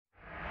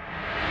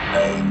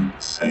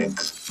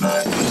6,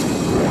 9.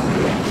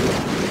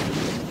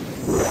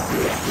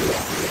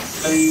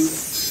 8,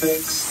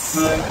 6,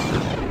 9.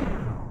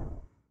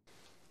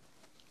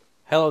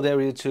 Hello there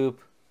YouTube.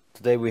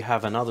 Today we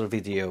have another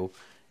video.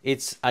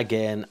 It's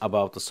again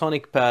about the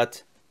Sonic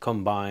Pad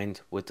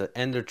combined with the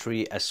Ender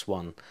 3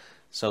 S1.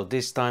 So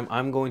this time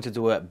I'm going to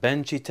do a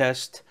Benchy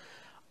test.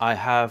 I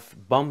have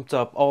bumped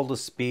up all the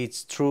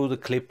speeds through the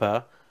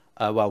clipper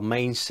while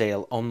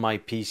mainsail on my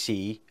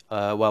PC.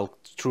 While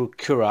through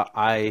Cura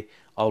I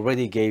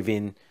already gave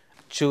in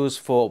choose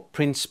for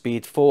print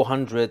speed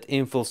 400,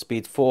 infill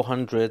speed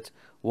 400,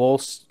 wall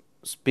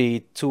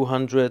speed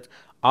 200,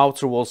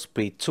 outer wall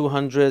speed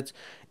 200,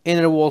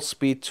 inner wall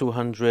speed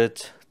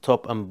 200,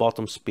 top and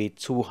bottom speed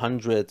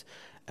 200,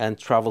 and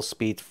travel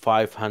speed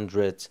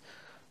 500.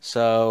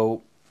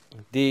 So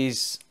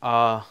these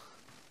are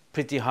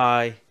pretty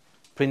high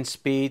print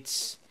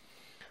speeds.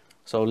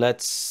 So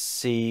let's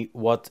see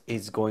what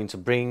it's going to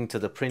bring to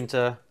the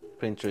printer.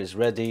 Printer is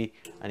ready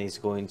and it's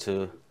going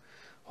to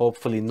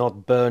hopefully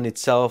not burn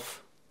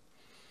itself,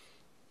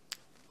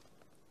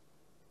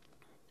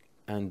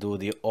 and do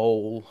the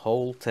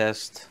whole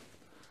test.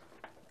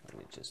 Let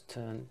me just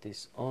turn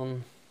this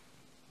on.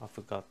 I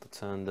forgot to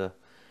turn the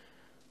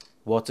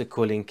water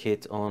cooling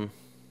kit on.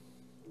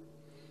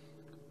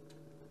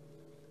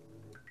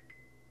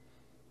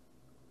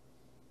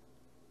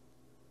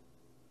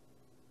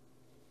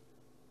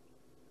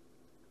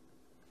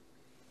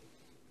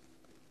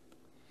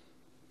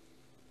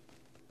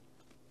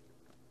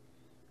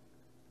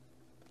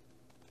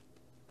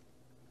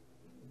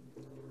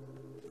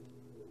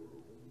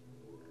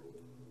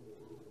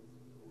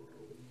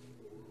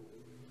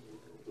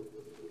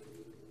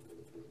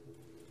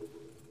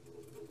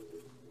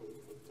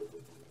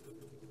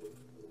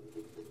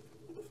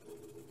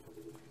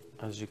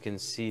 As you can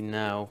see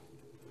now,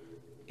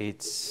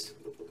 it's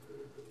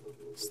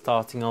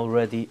starting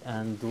already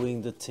and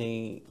doing the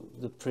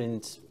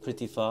print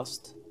pretty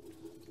fast.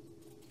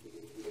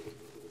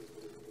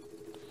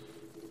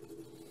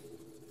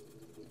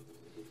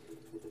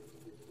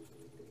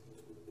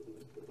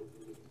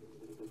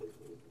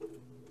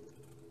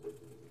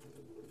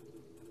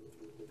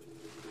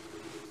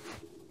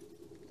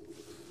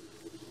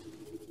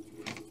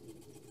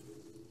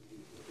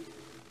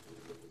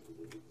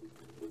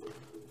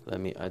 Let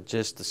me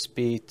adjust the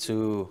speed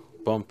to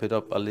bump it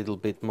up a little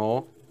bit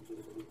more.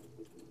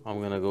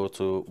 I'm gonna go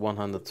to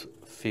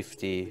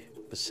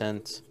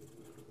 150%.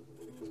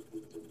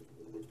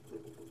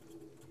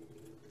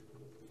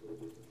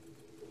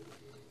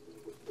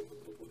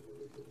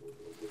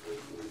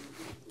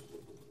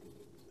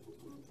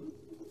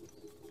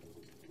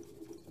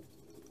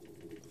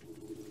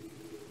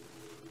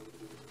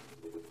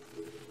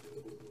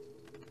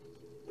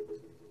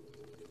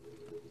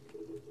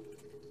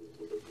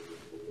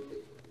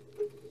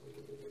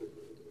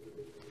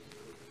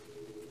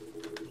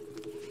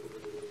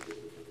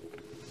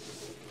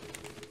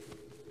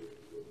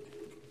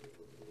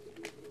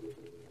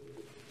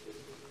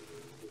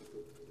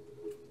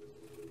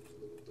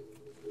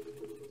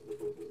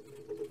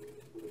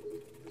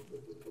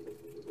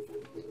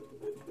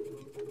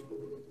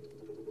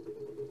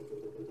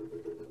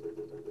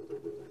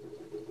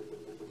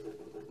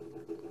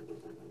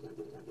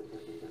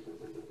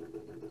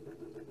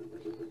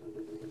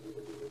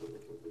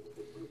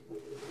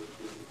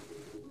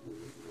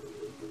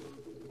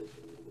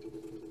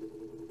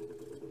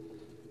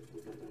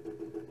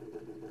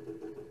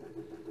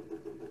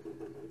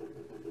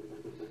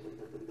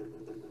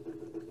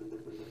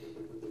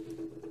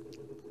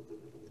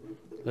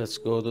 Let's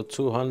go to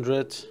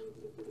 200.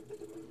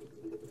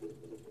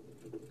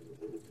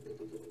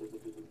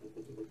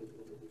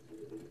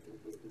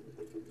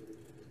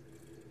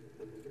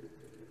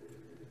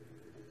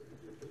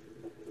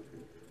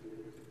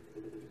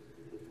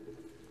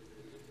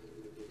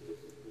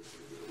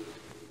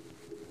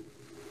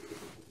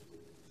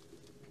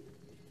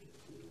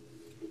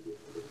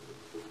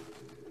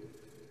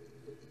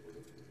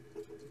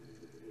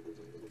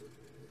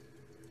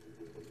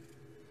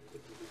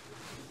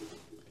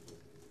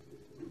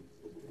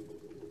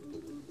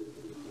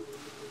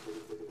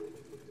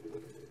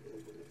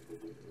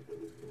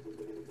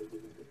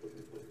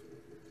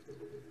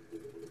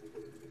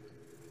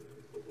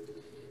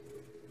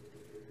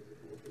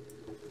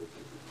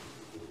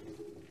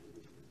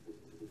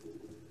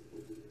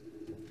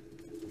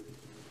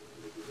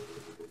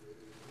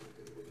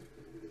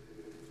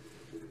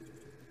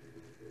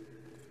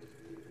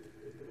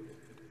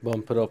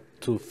 Bump it up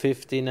to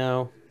 50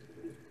 now.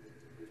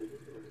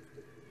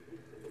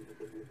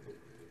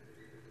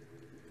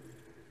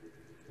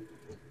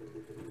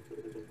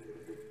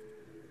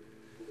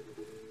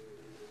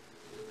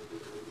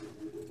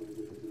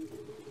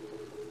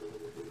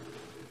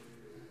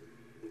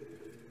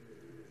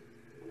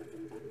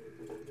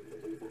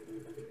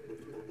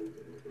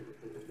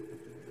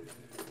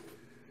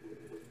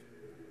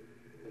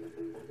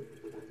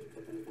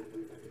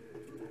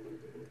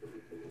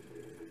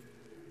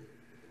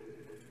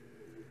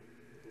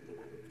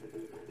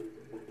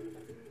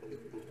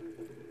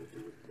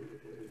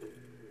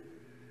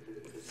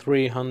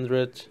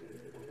 300.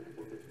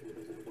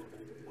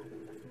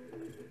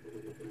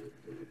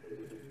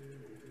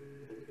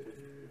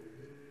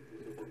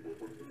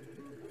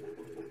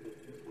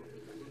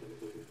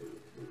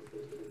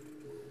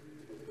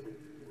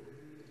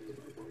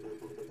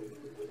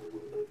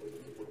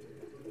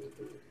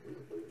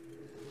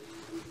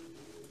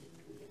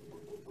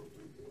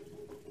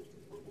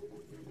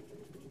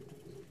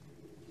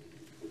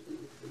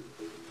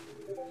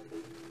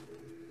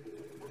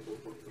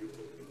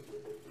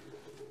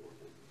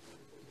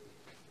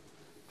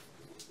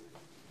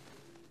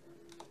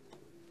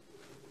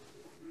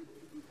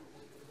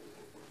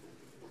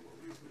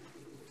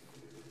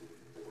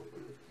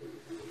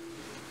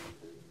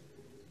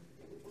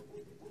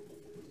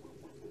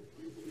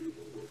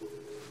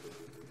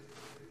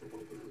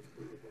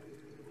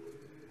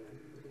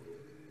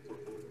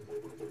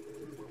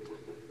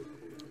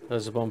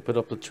 Let's bump it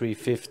up to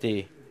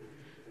 350.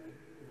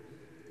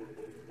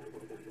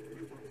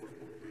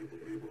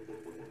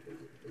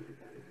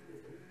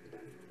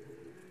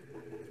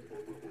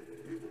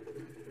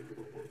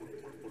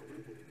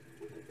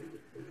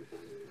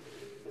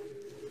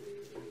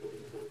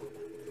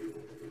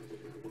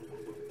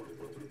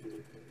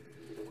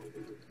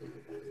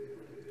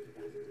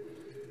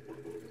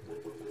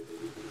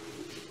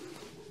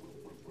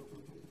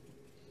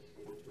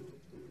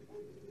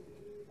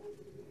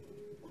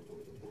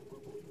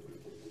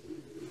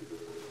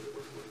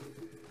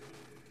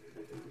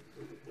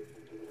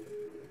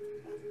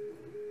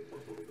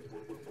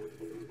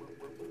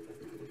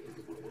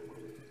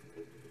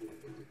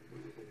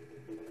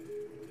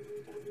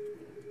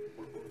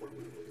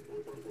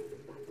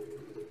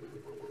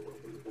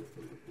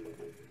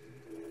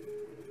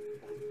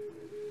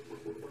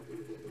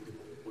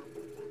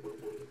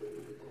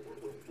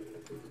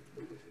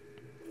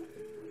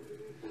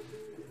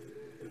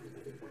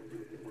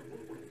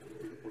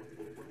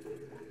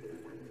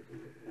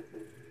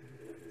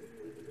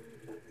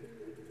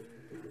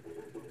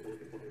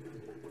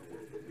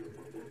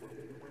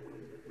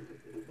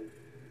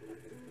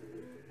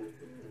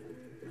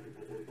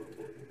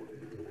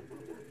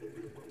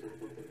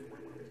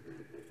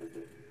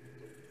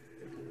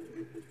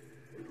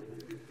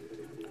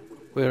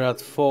 We're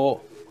at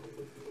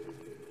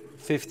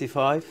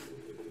 455.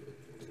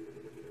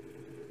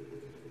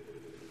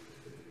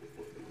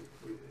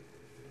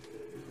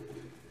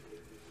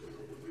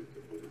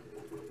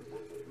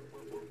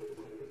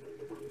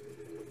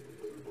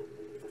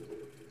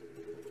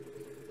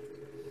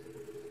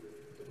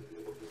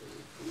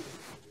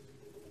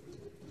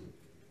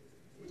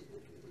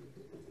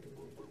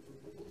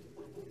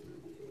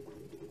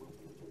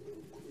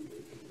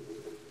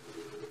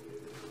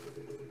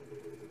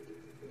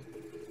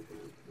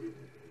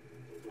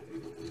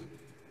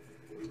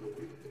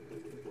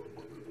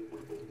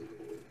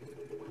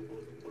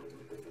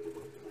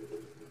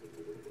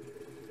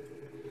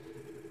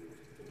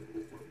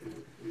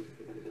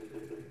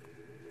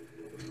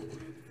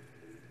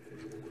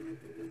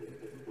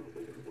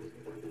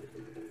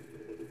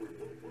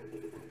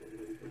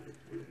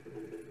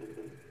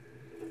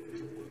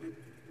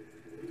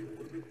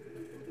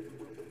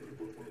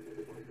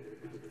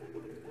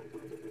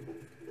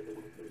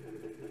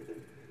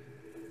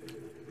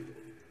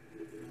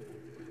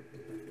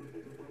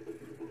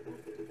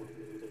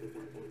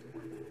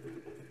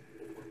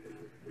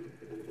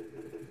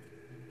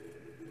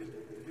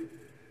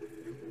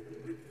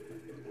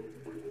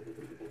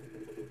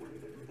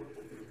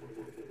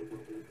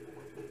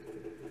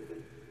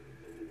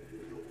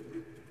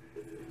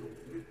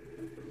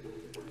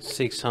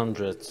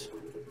 $600.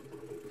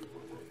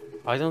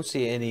 I don't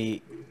see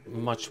any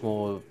much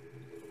more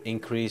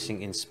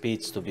increasing in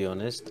speeds, to be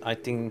honest. I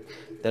think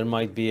there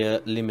might be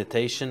a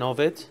limitation of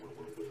it.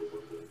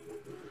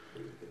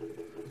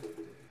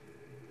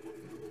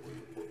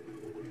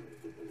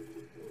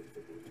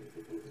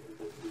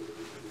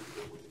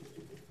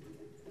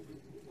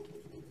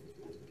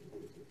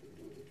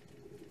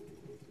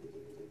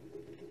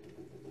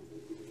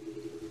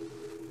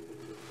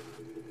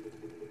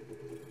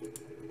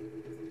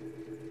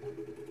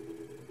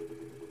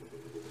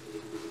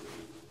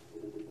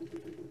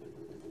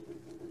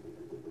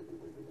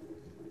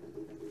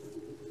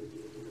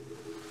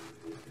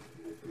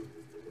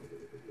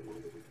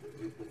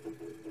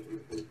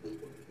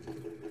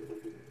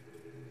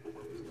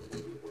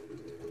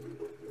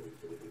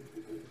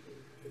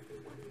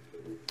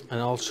 And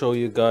I'll show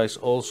you guys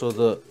also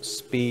the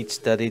speeds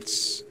that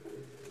it's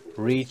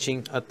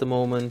reaching at the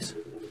moment.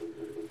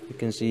 You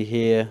can see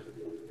here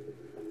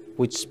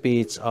which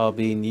speeds are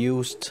being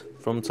used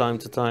from time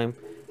to time.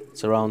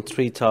 It's around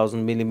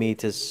 3000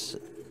 millimeters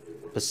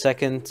per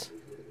second.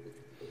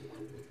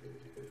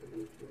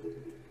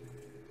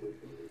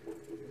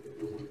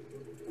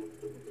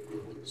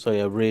 So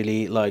yeah,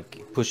 really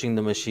like pushing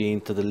the machine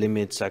to the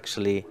limits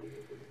actually.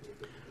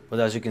 But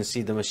as you can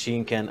see, the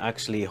machine can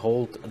actually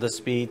hold the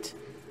speed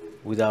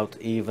without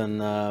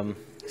even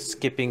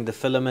skipping the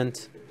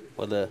filament,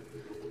 or the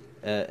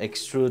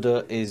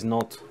extruder is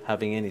not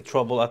having any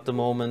trouble at the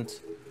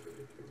moment.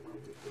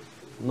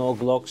 No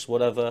glocks,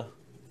 whatever.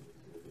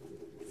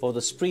 for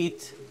the speed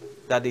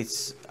that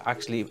it's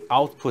actually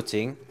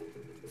outputting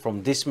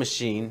from this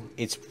machine,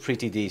 it's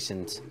pretty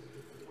decent.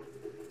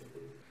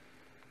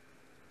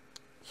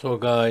 So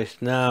guys,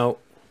 now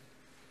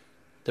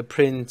the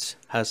print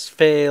has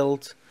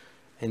failed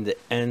in the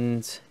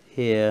end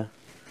here,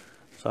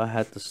 so I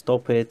had to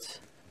stop it.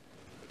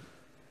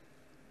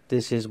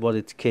 This is what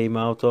it came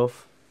out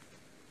of.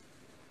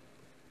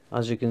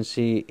 As you can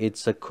see,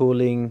 it's a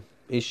cooling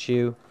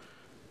issue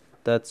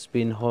that's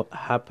been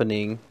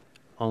happening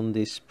on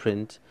this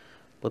print,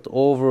 but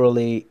overall,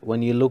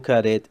 when you look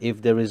at it,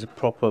 if there is a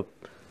proper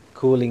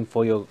cooling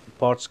for your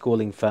parts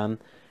cooling fan,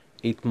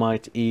 it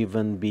might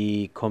even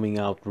be coming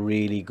out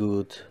really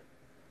good.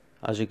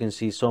 As you can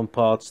see, some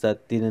parts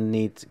that didn't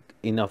need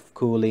enough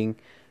cooling,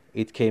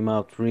 it came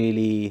out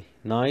really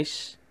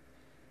nice,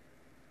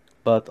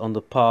 but on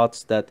the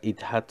parts that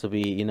it had to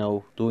be, you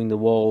know, doing the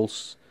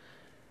walls,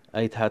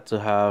 it had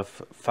to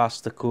have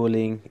faster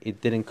cooling,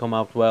 it didn't come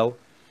out well.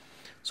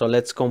 So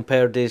let's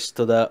compare this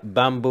to the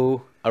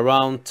Bambu,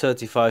 around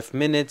 35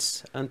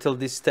 minutes until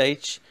this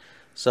stage.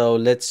 So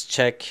let's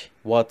check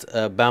what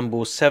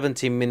Bambu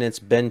 17 minutes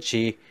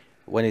Benchy,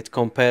 when it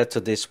compared to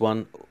this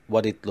one,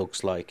 what it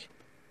looks like.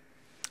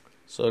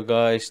 So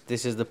guys,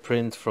 this is the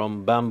print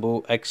from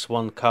Bambu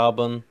X1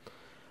 Carbon.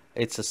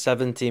 It's a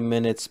 17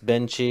 minutes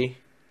Benchy.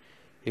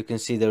 You can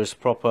see there is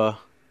proper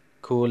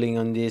cooling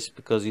on this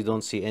because you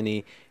don't see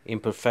any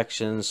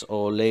imperfections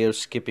or layer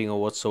skipping or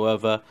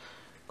whatsoever,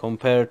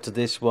 compared to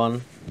this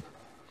one,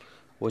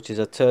 which is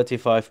a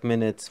 35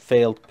 minute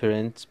failed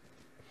print.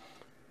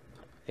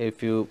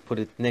 If you put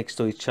it next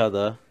to each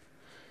other,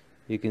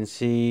 you can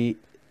see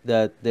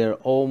that they're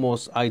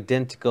almost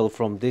identical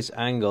from this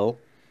angle.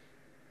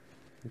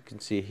 You can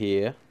see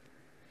here,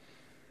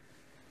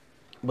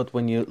 but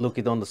when you look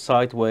it on the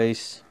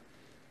sideways,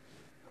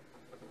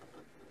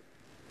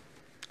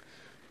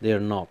 they're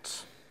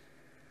not.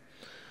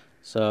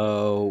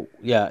 So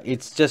yeah,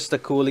 it's just a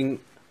cooling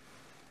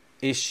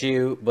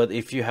issue, but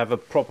if you have a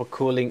proper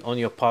cooling on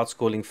your parts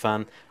cooling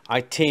fan,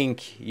 I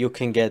think you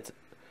can get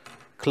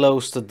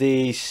close to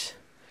this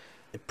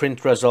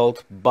print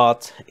result,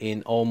 but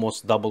in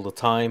almost double the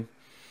time.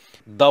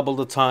 Double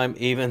the time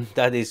even,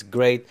 that is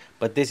great.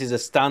 But this is a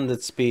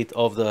standard speed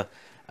of the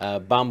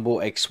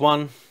Bambu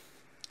X1.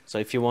 So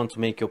if you want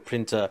to make your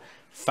printer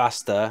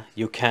faster,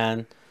 you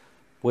can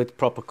with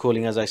proper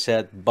cooling, as I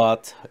said,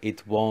 but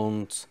it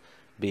won't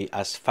be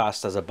as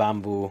fast as a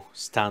Bambu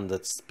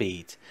standard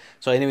speed.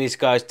 So anyways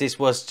guys, this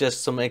was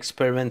just some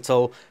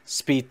experimental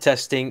speed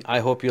testing. I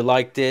hope you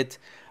liked it.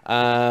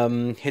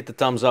 Hit the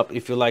thumbs up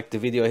if you liked the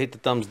video, hit the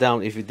thumbs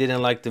down if you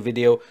didn't like the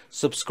video,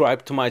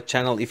 subscribe to my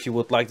channel if you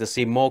would like to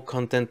see more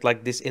content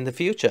like this in the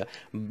future.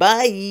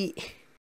 Bye.